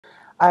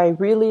I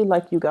really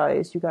like you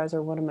guys. You guys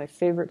are one of my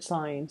favorite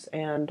signs,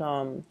 and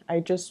I'm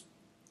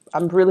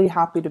really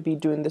happy to be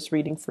doing this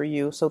reading for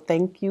you. So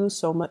thank you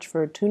so much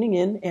for tuning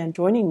in and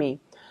joining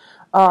me.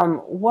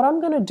 What I'm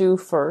going to do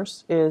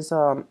first is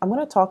I'm going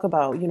to talk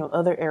about,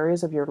 other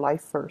areas of your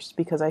life first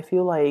because I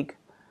feel like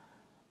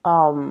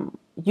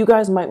you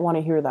guys might want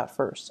to hear that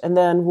first. And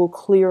then we'll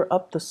clear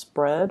up the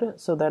spread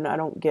so then I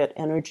don't get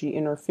energy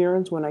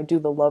interference when I do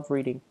the love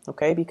reading,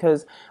 okay?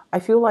 Because I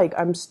feel like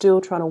I'm still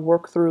trying to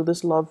work through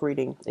this love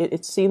reading.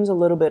 It seems a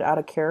little bit out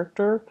of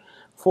character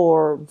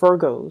for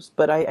Virgos,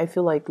 but I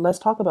feel like let's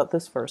talk about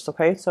this first,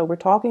 okay? So we're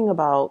talking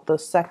about the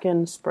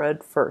second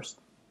spread first.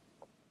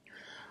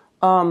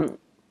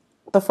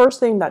 The first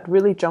thing that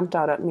really jumped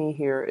out at me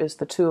here is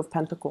the Two of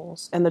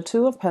Pentacles. And the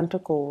Two of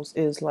Pentacles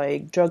is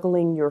like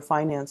juggling your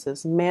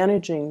finances,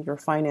 managing your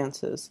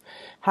finances,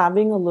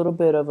 having a little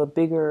bit of a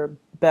bigger,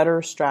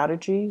 better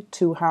strategy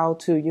to how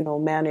to,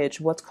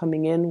 manage what's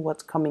coming in,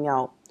 what's coming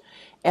out.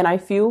 And I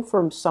feel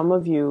from some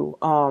of you,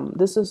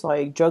 this is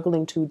like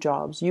juggling two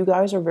jobs. You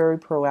guys are very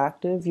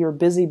proactive. You're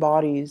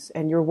busybodies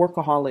and you're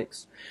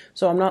workaholics.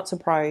 So I'm not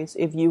surprised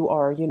if you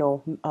are,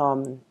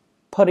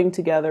 putting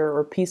together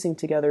or piecing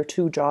together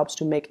two jobs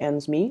to make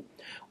ends meet,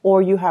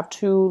 or you have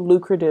two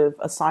lucrative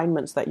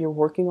assignments that you're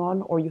working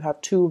on, or you have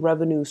two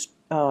revenue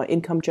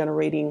income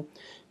generating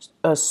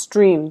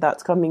stream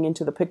that's coming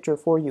into the picture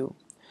for you.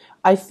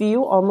 I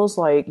feel almost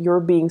like you're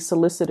being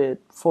solicited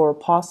for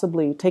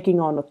possibly taking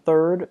on a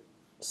third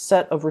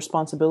set of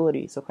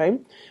responsibilities, okay?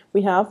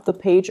 We have the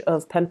Page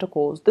of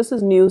Pentacles. This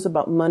is news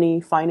about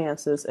money,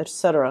 finances,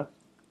 etc.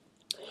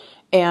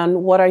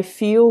 And what I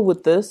feel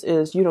with this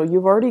is,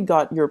 you've already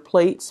got your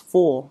plates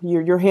full.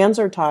 Your hands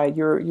are tied.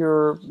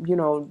 You've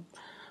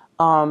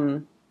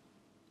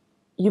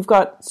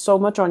got so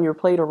much on your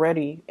plate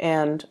already,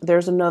 and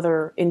there's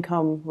another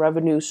income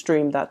revenue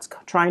stream that's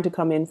trying to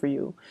come in for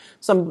you.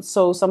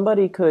 So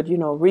somebody could,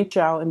 reach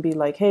out and be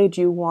like, hey, do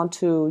you want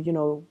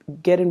to,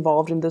 get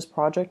involved in this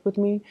project with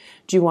me?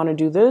 Do you want to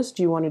do this?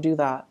 Do you want to do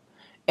that?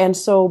 And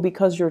so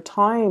because your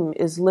time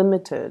is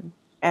limited,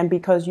 and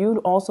because you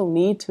also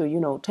need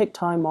to, take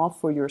time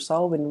off for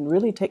yourself and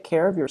really take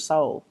care of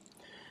yourself,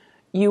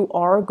 you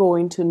are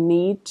going to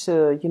need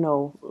to,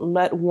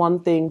 let one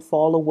thing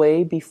fall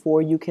away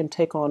before you can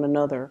take on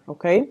another,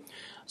 okay?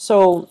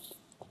 So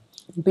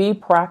be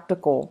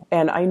practical.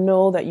 And I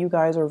know that you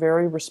guys are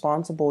very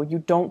responsible. You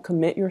don't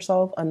commit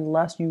yourself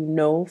unless you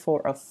know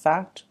for a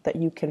fact that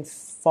you can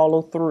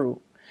follow through.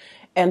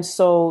 And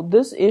so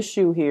this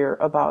issue here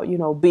about,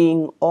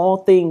 being all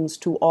things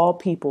to all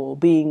people,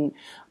 being,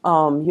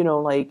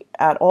 like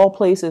at all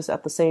places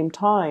at the same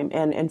time,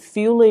 and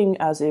feeling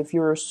as if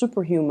you're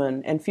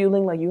superhuman and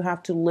feeling like you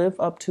have to live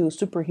up to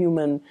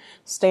superhuman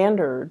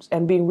standards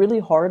and being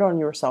really hard on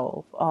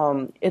yourself.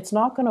 It's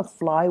not going to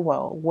fly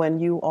well when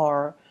you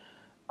are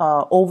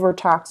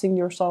overtaxing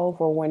yourself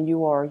or when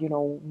you are,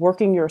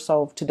 working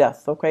yourself to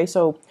death. Okay.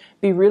 So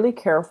be really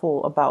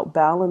careful about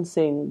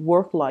balancing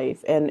work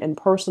life and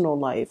personal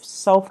life,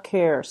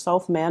 self-care,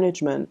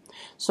 self-management,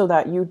 so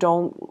that you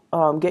don't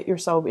get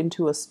yourself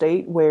into a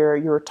state where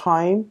your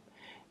time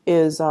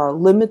is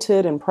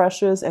limited and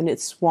precious and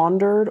it's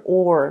squandered,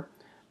 or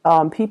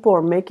people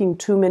are making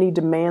too many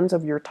demands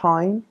of your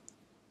time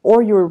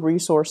or your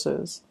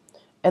resources.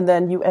 And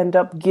then you end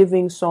up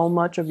giving so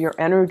much of your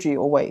energy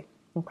away.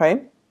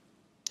 Okay.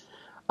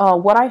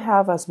 What I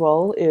have as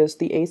well is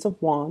the Ace of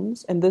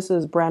Wands, and this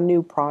is brand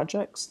new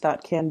projects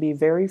that can be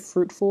very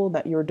fruitful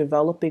that you're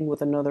developing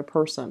with another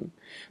person.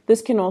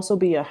 This can also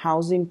be a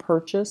housing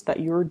purchase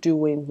that you're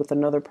doing with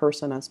another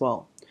person as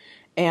well.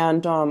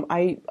 And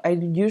I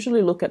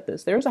usually look at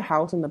this. There's a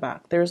house in the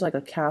back. There's like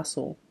a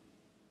castle.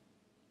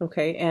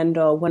 Okay, and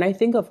when I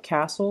think of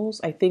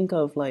castles, I think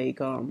of like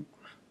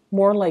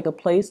more like a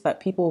place that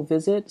people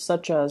visit,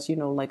 such as,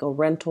 like a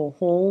rental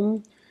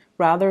home,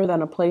 rather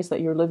than a place that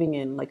you're living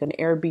in, like an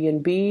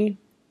Airbnb,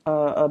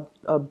 a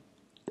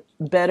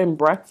bed and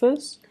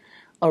breakfast,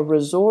 a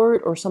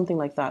resort, or something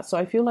like that. So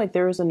I feel like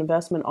there is an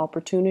investment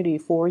opportunity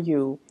for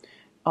you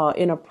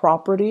in a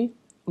property,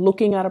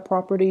 looking at a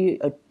property,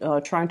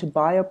 trying to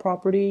buy a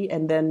property,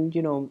 and then,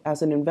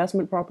 as an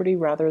investment property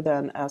rather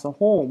than as a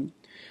home.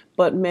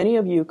 But many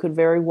of you could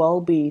very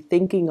well be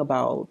thinking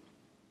about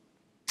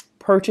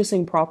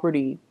purchasing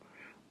property,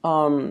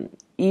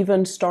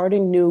 even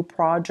starting new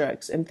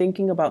projects and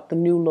thinking about the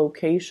new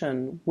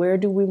location. Where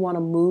do we want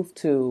to move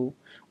to?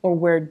 Or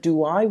where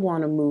do I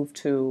want to move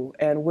to?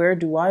 And where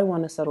do I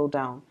want to settle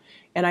down?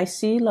 And I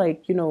see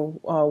like,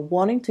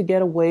 wanting to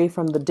get away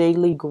from the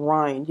daily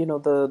grind,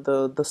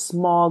 the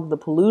smog, the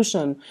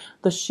pollution,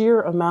 the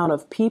sheer amount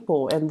of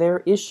people and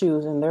their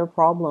issues and their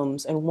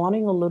problems, and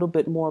wanting a little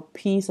bit more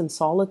peace and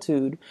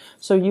solitude.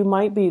 So you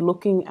might be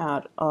looking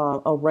at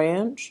a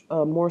ranch,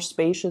 a more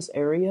spacious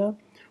area,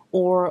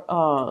 or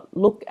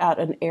look at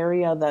an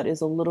area that is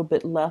a little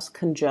bit less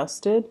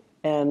congested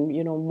and,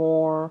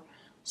 more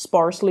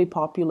sparsely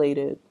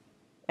populated.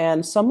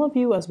 And some of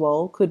you as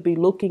well could be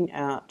looking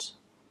at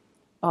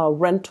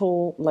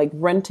rental, like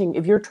renting,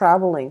 if you're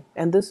traveling,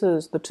 and this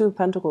is the Two of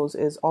Pentacles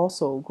is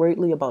also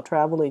greatly about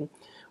traveling,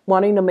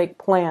 wanting to make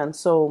plans.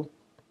 So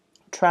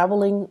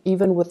traveling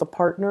even with a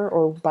partner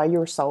or by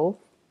yourself.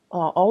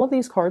 All of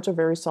these cards are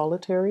very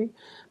solitary,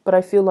 but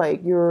I feel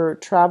like you're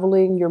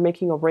traveling, you're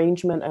making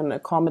arrangement and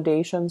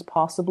accommodations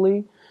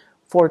possibly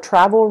for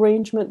travel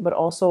arrangement, but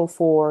also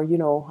for,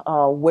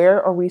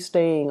 where are we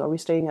staying? Are we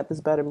staying at this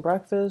bed and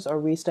breakfast? Are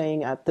we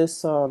staying at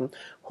this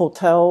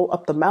hotel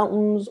up the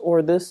mountains?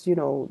 Or this,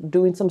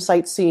 doing some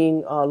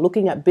sightseeing,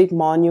 looking at big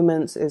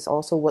monuments is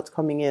also what's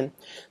coming in.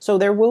 So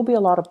there will be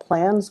a lot of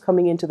plans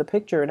coming into the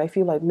picture, and I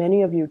feel like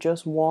many of you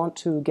just want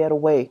to get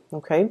away,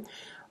 okay?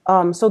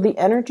 So the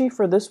energy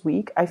for this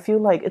week, I feel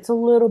like it's a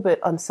little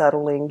bit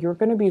unsettling. You're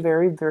going to be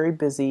very, very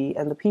busy,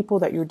 and the people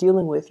that you're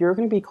dealing with, you're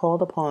going to be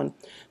called upon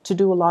to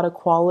do a lot of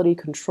quality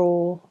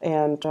control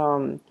and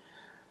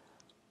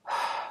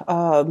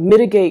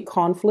mitigate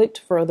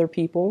conflict for other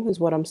people, is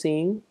what I'm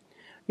seeing.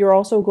 You're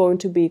also going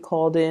to be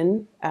called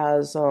in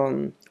as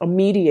a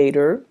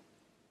mediator.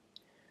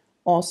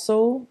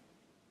 Also,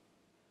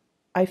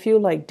 I feel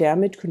like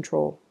damage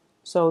control.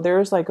 So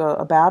there's like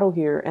a battle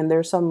here, and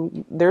there's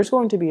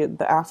going to be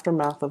the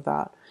aftermath of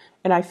that.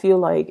 And I feel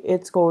like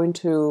it's going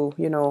to,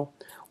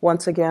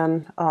 once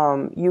again,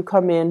 you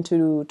come in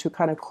to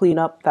kind of clean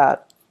up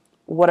that,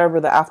 whatever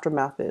the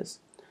aftermath is.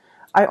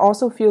 I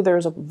also feel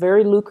there's a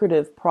very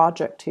lucrative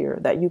project here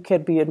that you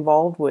could be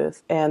involved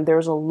with, and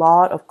there's a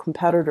lot of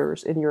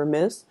competitors in your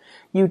midst.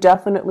 You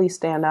definitely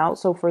stand out.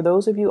 So for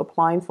those of you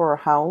applying for a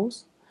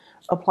house,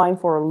 applying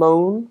for a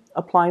loan,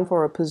 applying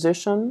for a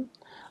position,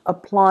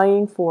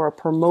 applying for a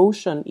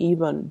promotion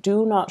even,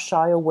 do not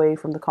shy away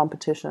from the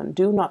competition.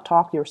 Do not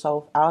talk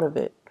yourself out of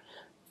it.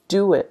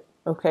 Do it,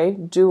 okay?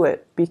 Do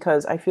it,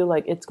 because I feel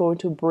like it's going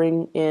to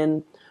bring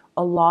in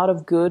a lot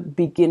of good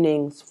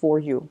beginnings for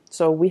you.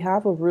 So we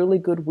have a really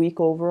good week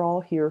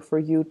overall here for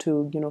you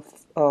to,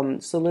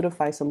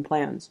 solidify some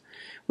plans.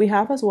 We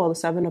have as well the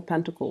Seven of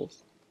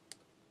Pentacles.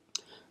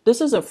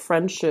 This is a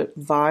friendship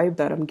vibe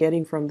that I'm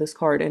getting from this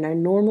card, and I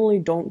normally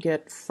don't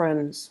get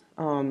friends.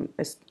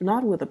 It's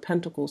not with a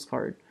Pentacles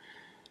card.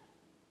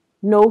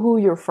 Know who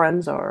your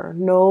friends are.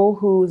 Know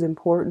who's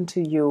important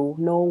to you.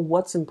 Know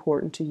what's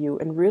important to you,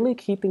 and really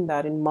keeping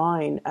that in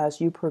mind as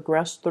you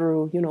progress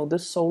through,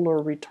 this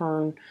solar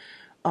return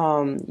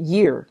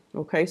year.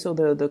 Okay, so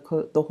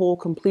the whole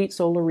complete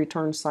solar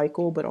return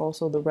cycle, but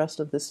also the rest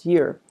of this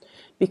year.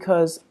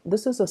 Because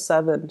this is a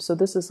 7, so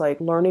this is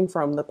like learning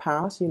from the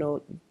past,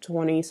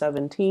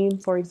 2017,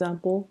 for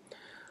example.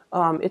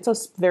 It's a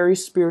very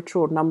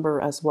spiritual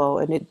number as well,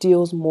 and it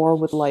deals more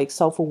with like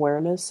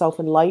self-awareness,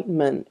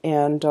 self-enlightenment,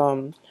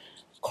 and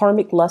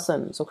karmic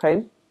lessons,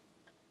 okay?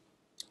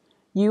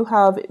 You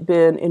have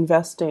been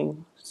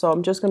investing, so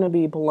I'm just going to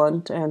be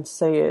blunt and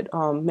say it.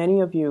 Many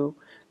of you,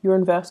 you're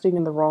investing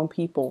in the wrong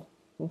people,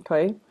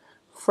 okay?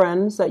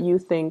 Friends that you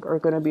think are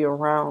going to be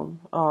around,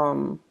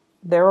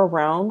 they're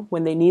around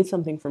when they need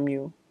something from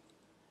you.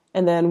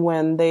 And then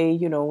when they,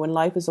 when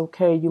life is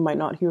okay, you might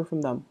not hear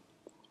from them.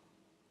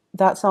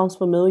 That sounds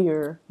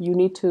familiar. You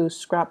need to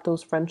scrap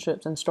those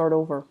friendships and start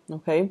over,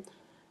 okay?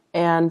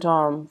 And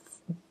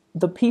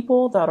the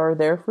people that are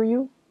there for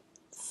you,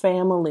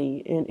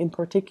 family in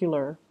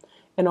particular,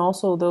 and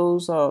also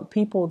those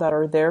people that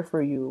are there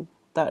for you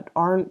that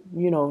aren't,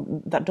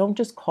 that don't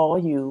just call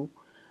you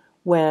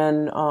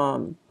when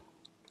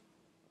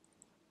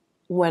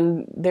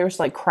there's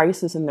like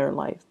crisis in their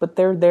life, but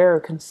they're there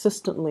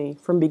consistently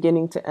from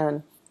beginning to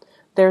end.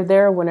 They're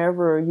there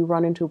whenever you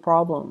run into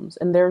problems,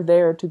 and they're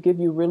there to give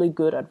you really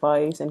good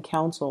advice and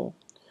counsel.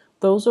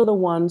 Those are the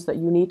ones that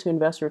you need to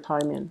invest your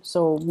time in.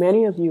 So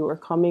many of you are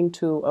coming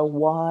to a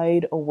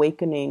wide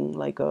awakening,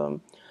 like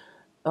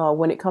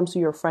when it comes to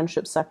your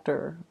friendship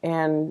sector,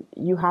 and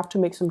you have to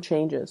make some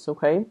changes,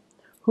 okay?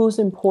 Who's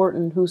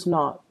important, who's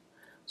not.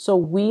 So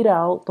weed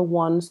out the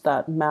ones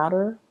that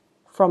matter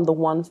from the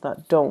ones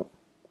that don't.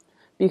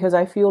 Because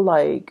I feel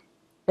like,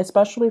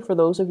 especially for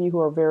those of you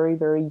who are very,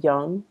 very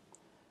young,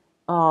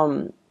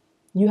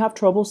 you have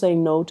trouble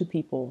saying no to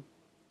people.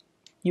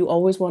 You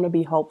always want to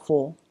be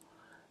helpful.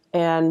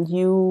 And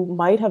you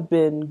might have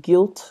been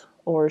guilt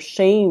tripped or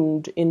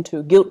shamed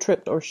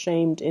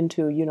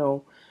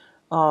into,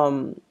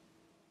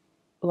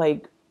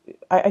 like,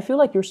 I feel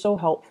like you're so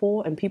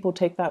helpful and people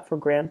take that for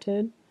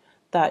granted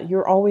that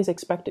you're always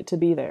expected to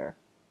be there.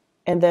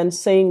 And then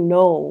saying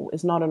no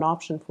is not an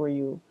option for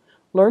you.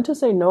 Learn to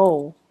say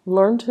no.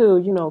 Learn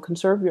to,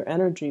 conserve your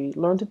energy.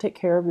 Learn to take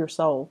care of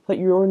yourself. Put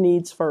your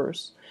needs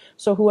first.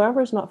 So whoever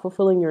is not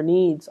fulfilling your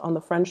needs on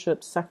the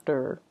friendship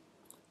sector,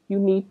 you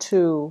need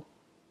to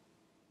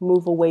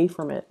move away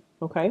from it,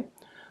 okay?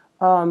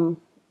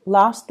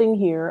 Last thing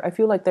here, I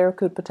feel like there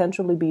could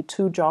potentially be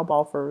 2 job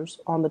offers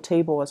on the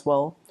table as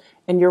well,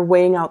 and you're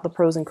weighing out the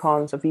pros and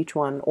cons of each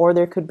one. Or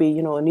there could be,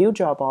 a new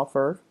job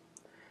offer,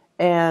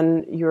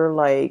 and you're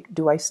like,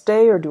 do I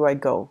stay or do I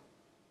go?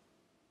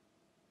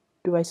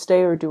 Do I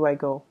stay or do I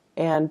go?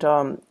 And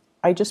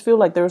I just feel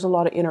like there's a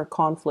lot of inner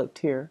conflict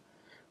here.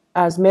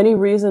 As many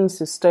reasons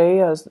to stay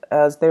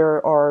as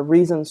there are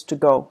reasons to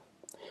go.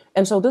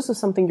 And so this is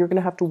something you're going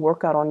to have to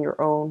work out on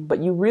your own,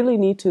 but you really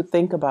need to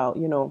think about,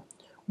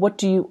 what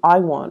do I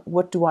want?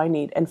 What do I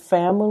need? And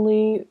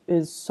family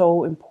is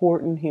so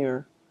important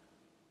here.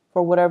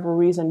 For whatever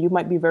reason, you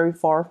might be very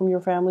far from your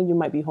family, you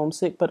might be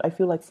homesick, but I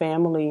feel like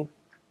family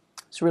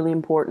is really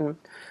important.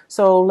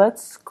 So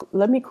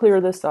let me clear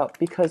this up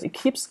because it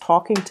keeps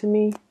talking to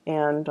me,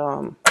 and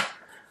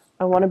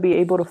I want to be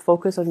able to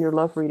focus on your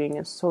love reading.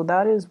 And so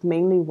that is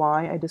mainly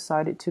why I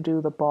decided to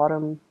do the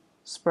bottom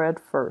spread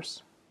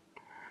first.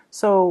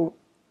 So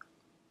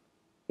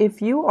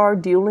if you are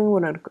dealing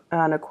with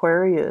an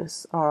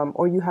Aquarius,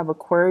 or you have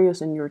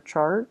Aquarius in your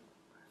chart,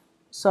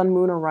 Sun,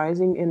 Moon, or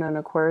Rising in an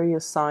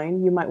Aquarius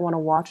sign, you might want to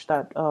watch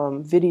that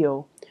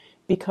video,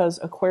 because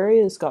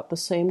Aquarius got the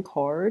same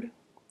card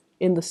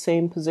in the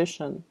same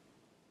position.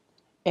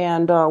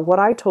 And what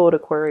I told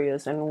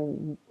Aquarius,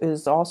 and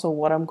is also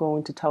what I'm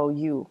going to tell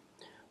you,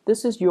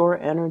 this is your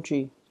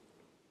energy.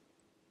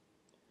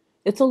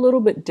 It's a little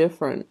bit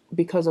different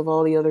because of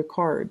all the other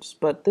cards,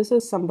 but this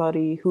is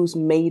somebody who's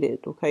made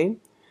it, okay?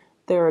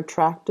 They're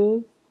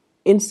attractive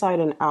inside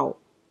and out.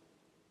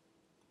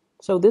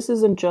 So this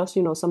isn't just,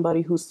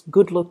 somebody who's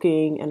good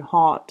looking and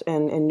hot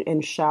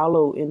and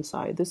shallow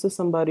inside. This is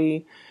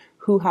somebody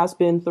who has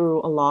been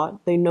through a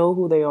lot. They know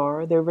who they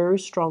are. They're very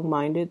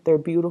strong-minded. They're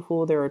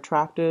beautiful. They're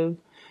attractive.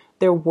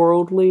 They're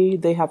worldly.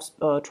 They have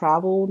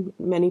traveled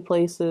many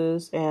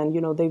places, and,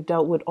 they've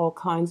dealt with all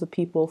kinds of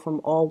people from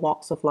all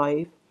walks of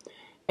life.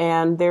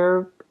 And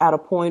they're at a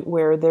point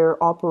where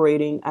they're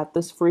operating at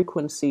this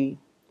frequency.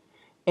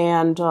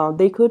 And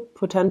they could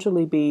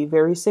potentially be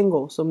very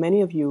single. So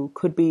many of you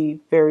could be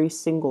very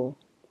single.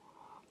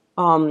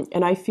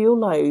 And I feel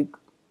like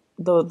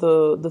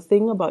the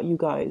thing about you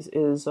guys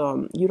is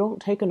you don't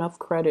take enough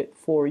credit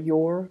for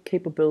your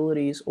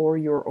capabilities or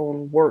your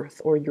own worth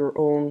or your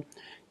own,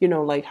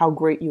 like how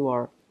great you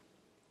are.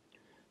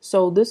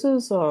 So this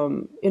is,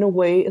 in a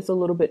way, it's a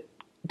little bit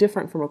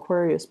different from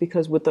Aquarius,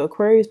 because with the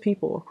Aquarius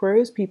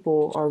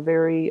people are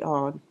very,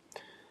 I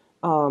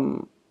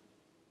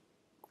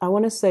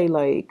want to say,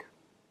 like,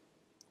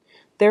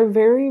 they're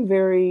very,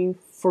 very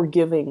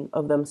forgiving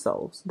of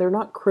themselves. They're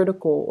not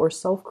critical or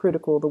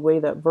self-critical the way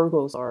that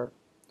Virgos are.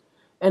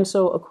 And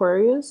so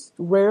Aquarius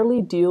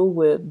rarely deal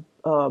with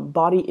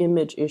body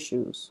image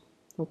issues,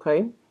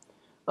 okay?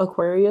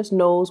 Aquarius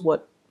knows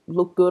what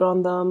look good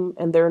on them,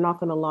 and they're not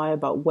going to lie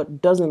about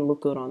what doesn't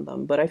look good on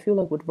them. But I feel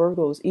like with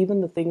Virgos,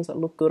 even the things that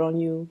look good on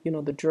you,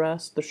 the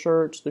dress, the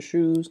shirts, the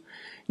shoes,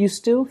 you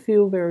still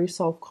feel very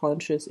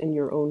self-conscious in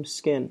your own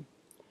skin.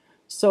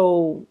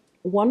 So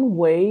one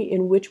way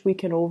in which we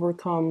can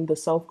overcome the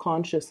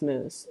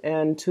self-consciousness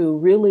and to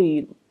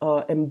really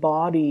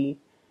embody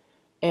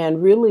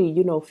and really,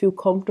 feel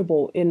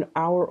comfortable in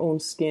our own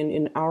skin,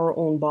 in our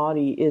own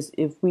body, is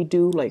if we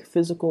do like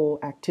physical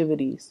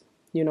activities,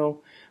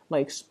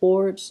 like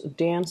sports,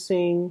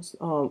 dancing,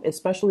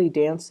 especially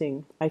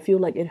dancing. I feel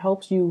like it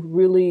helps you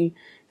really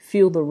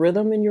feel the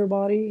rhythm in your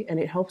body, and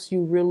it helps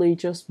you really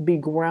just be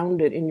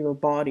grounded in your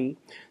body.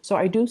 So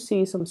I do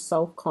see some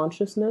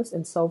self-consciousness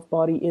and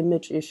self-body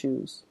image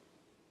issues.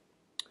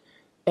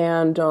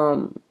 And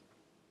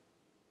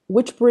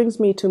which brings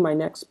me to my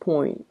next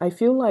point. I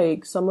feel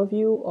like some of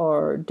you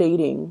are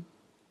dating,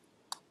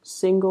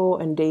 single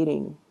and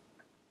dating.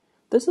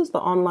 This is the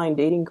online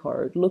dating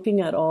card,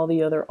 looking at all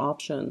the other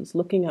options,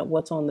 looking at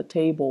what's on the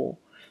table,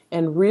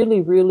 and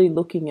really, really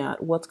looking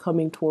at what's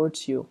coming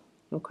towards you,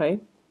 okay?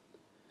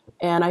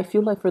 And I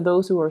feel like for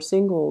those who are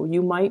single,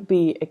 you might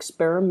be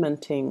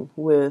experimenting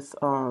with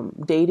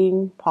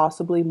dating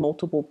possibly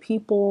multiple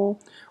people,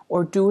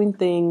 or doing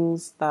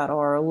things that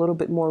are a little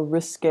bit more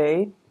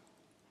risque.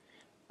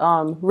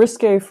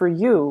 Risque for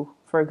you,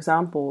 for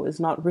example, is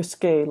not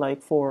risque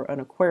like for an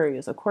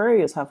Aquarius.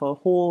 Aquarius have a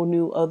whole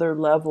new other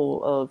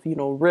level of,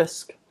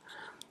 risk.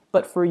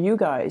 But for you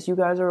guys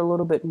are a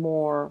little bit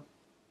more,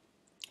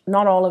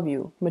 not all of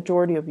you,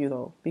 majority of you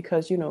though,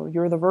 because,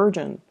 you're the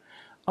virgin.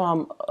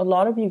 A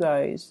lot of you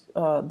guys,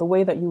 the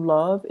way that you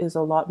love is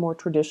a lot more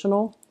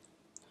traditional.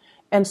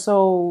 And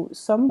so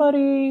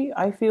somebody,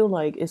 I feel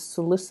like, is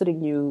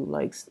soliciting you,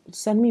 like,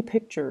 send me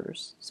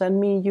pictures, send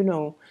me,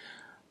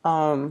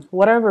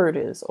 whatever it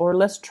is, or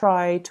let's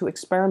try to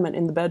experiment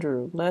in the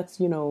bedroom. Let's,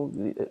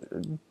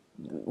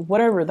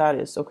 whatever that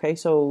is. Okay.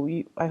 So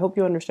I hope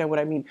you understand what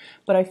I mean,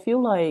 but I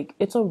feel like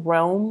it's a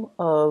realm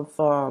of,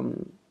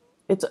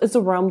 it's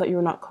a realm that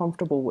you're not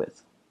comfortable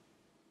with.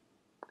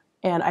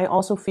 And I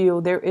also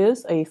feel there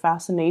is a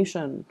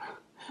fascination.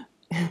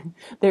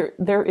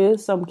 there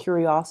is some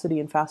curiosity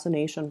and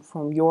fascination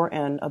from your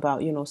end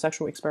about,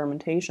 sexual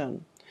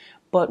experimentation.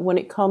 But when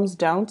it comes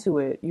down to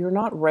it, you're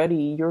not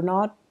ready. You're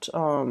not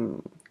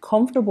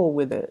comfortable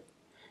with it.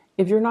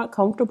 If you're not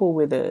comfortable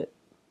with it,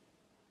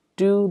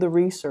 do the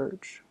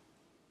research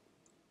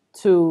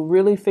to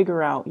really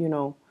figure out,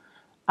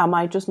 am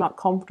I just not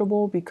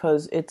comfortable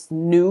because it's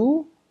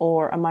new?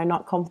 Or am I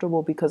not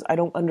comfortable because I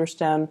don't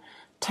understand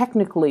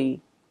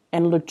technically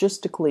and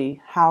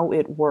logistically how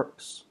it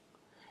works?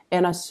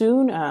 And as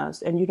soon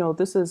as, and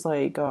this is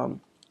like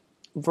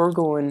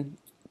Virgoan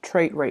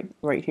trait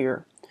right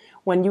here.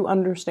 When you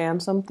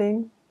understand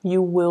something,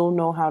 you will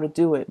know how to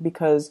do it,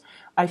 because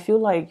I feel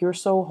like you're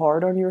so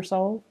hard on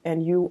yourself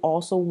and you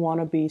also want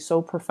to be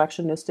so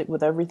perfectionistic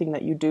with everything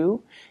that you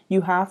do.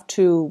 You have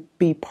to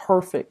be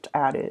perfect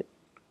at it.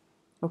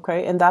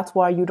 Okay. And that's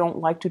why you don't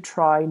like to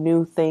try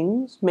new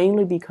things,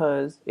 mainly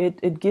because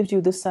it gives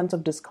you this sense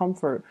of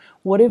discomfort.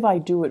 What if I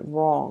do it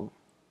wrong?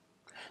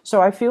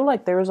 So I feel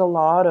like there's a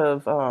lot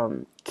of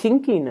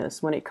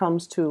kinkiness when it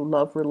comes to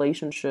love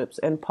relationships,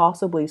 and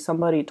possibly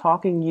somebody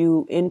talking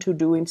you into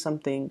doing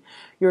something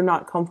you're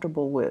not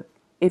comfortable with.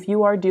 If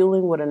you are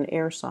dealing with an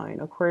air sign,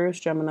 Aquarius,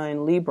 Gemini,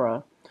 and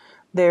Libra,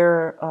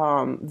 they're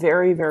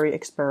very, very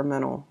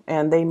experimental,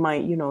 and they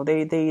might,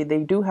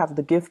 they do have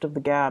the gift of the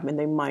gab, and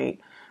they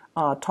might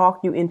talk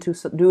you into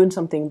doing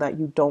something that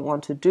you don't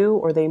want to do,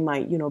 or they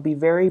might, be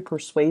very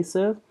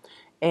persuasive.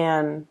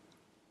 And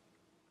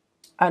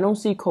I don't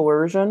see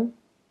coercion,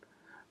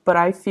 but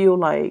I feel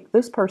like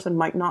this person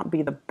might not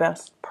be the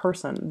best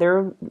person.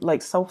 They're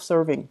like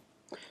self-serving.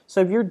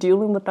 So if you're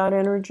dealing with that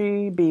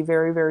energy, be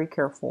very, very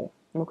careful.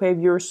 Okay, if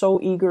you're so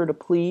eager to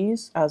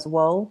please as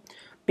well,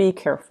 be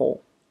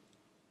careful.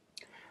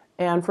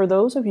 And for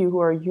those of you who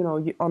are,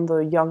 on the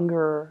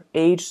younger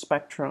age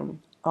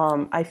spectrum,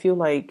 I feel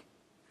like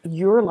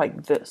you're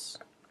like this.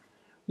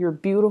 You're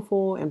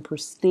beautiful and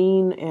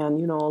pristine, and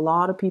a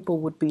lot of people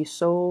would be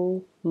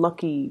so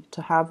lucky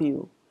to have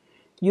you.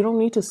 You don't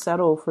need to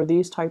settle for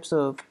these types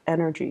of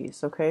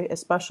energies, okay?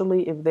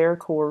 Especially if they're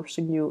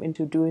coercing you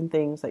into doing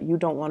things that you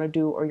don't want to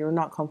do or you're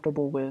not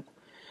comfortable with.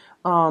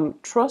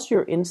 Trust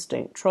your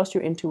instinct, trust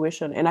your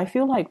intuition. And I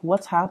feel like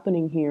what's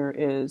happening here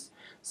is,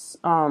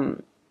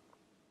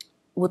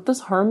 with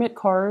this Hermit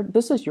card,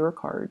 this is your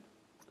card.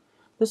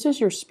 This is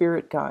your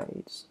spirit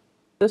guides.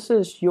 This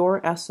is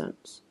your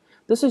essence.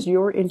 This is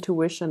your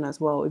intuition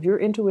as well. If your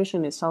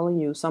intuition is telling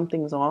you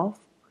something's off,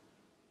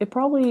 it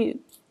probably,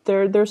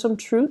 there's some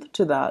truth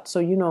to that.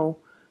 So,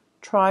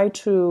 try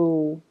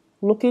to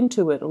look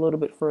into it a little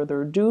bit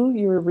further. Do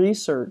your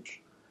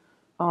research.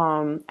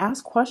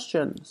 Ask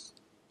questions.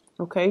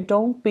 Okay?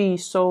 Don't be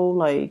so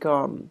like,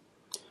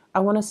 I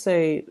want to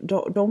say,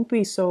 don't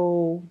be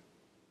so,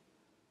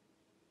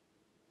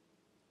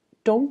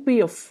 don't be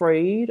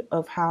afraid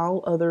of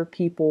how other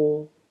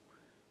people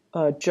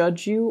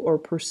judge you or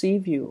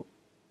perceive you.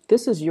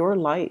 This is your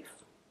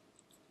life,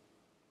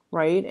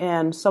 right?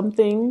 And some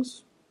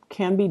things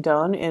can be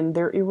done and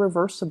they're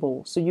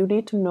irreversible. So you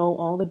need to know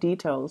all the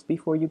details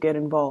before you get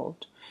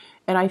involved.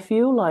 And I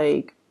feel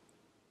like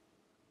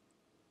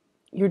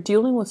you're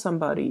dealing with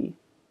somebody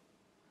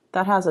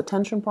that has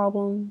attention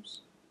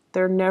problems.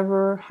 They're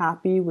never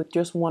happy with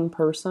just one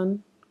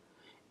person.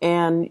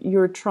 And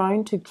you're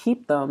trying to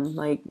keep them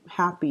like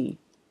happy.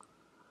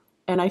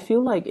 And I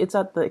feel like it's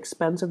at the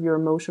expense of your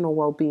emotional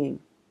well-being.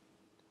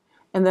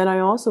 And then I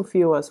also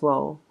feel as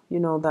well,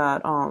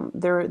 that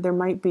there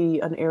might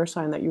be an air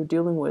sign that you're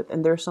dealing with,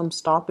 and there's some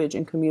stoppage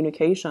in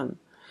communication.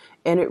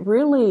 And it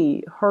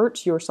really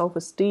hurts your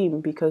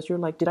self-esteem, because you're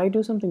like, did I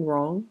do something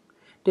wrong?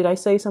 Did I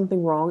say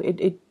something wrong?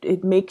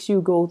 It makes you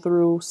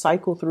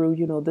cycle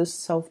through, this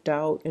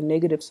self-doubt and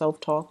negative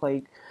self-talk.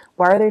 Like,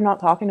 why are they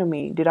not talking to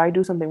me? Did I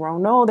do something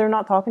wrong? No, they're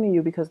not talking to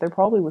you because they're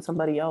probably with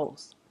somebody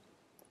else.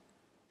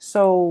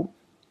 So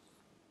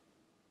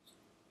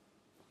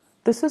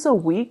this is a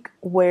week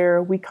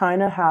where we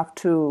kind of have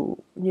to,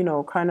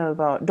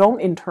 don't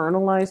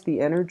internalize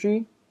the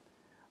energy.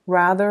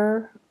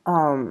 Rather,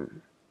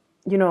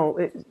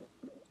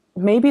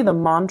 maybe the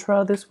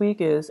mantra this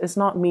week is, it's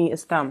not me,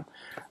 it's them.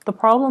 The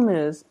problem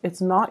is,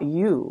 it's not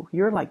you.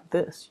 You're like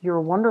this. You're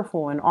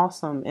wonderful and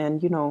awesome and,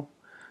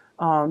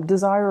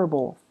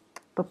 desirable.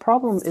 The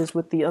problem is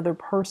with the other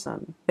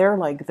person. They're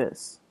like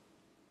this.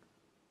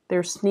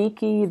 They're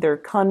sneaky, they're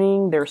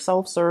cunning, they're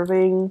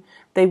self-serving,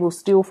 they will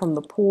steal from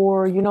the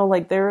poor,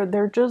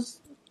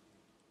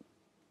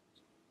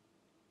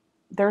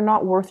 they're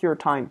not worth your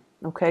time,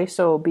 okay?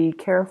 So be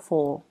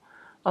careful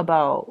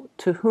about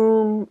to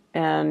whom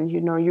and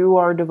you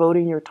are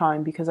devoting your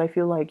time, because I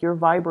feel like you're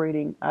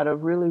vibrating at a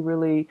really,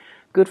 really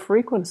good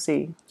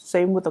frequency.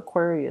 Same with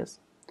Aquarius.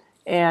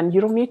 And you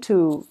don't need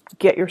to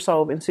get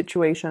yourself in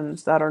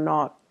situations that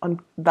are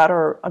that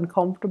are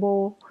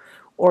uncomfortable,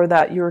 or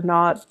that you're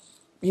not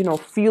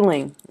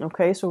feeling.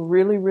 Okay, so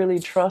really, really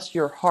trust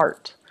your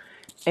heart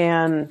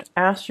and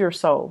ask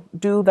yourself,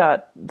 do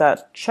that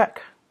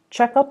check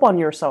up on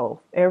yourself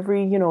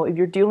every, if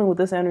you're dealing with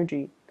this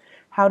energy.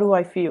 How do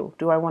I feel?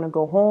 Do I want to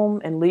go home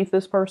and leave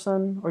this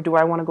person, or do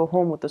I want to go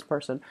home with this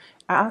person?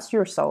 Ask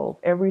yourself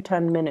every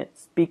 10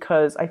 minutes,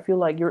 because I feel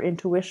like your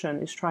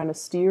intuition is trying to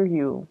steer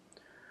you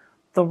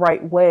the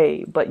right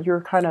way, but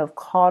you're kind of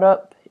caught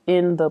up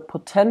in the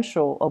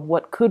potential of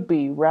what could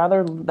be,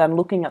 rather than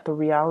looking at the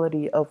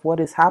reality of what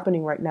is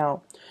happening right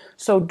now.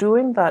 So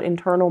doing that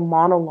internal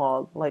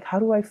monologue, like, how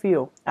do I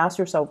feel? Ask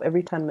yourself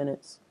every 10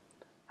 minutes.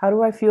 How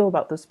do I feel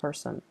about this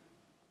person?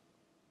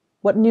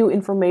 What new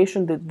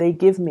information did they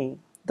give me?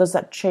 Does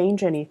that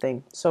change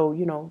anything? So,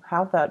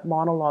 have that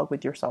monologue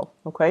with yourself,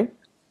 okay?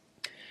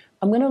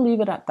 I'm going to leave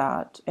it at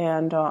that.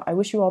 And I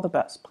wish you all the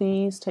best.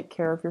 Please take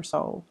care of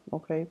yourself.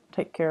 Okay.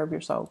 Take care of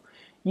yourself.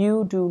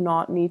 You do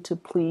not need to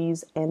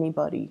please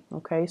anybody.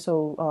 Okay.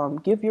 So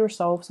give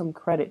yourself some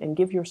credit and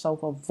give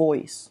yourself a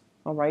voice.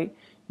 All right.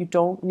 You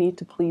don't need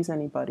to please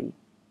anybody.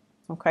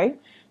 Okay.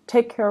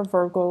 Take care of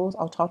Virgos.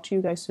 I'll talk to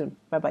you guys soon.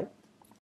 Bye bye.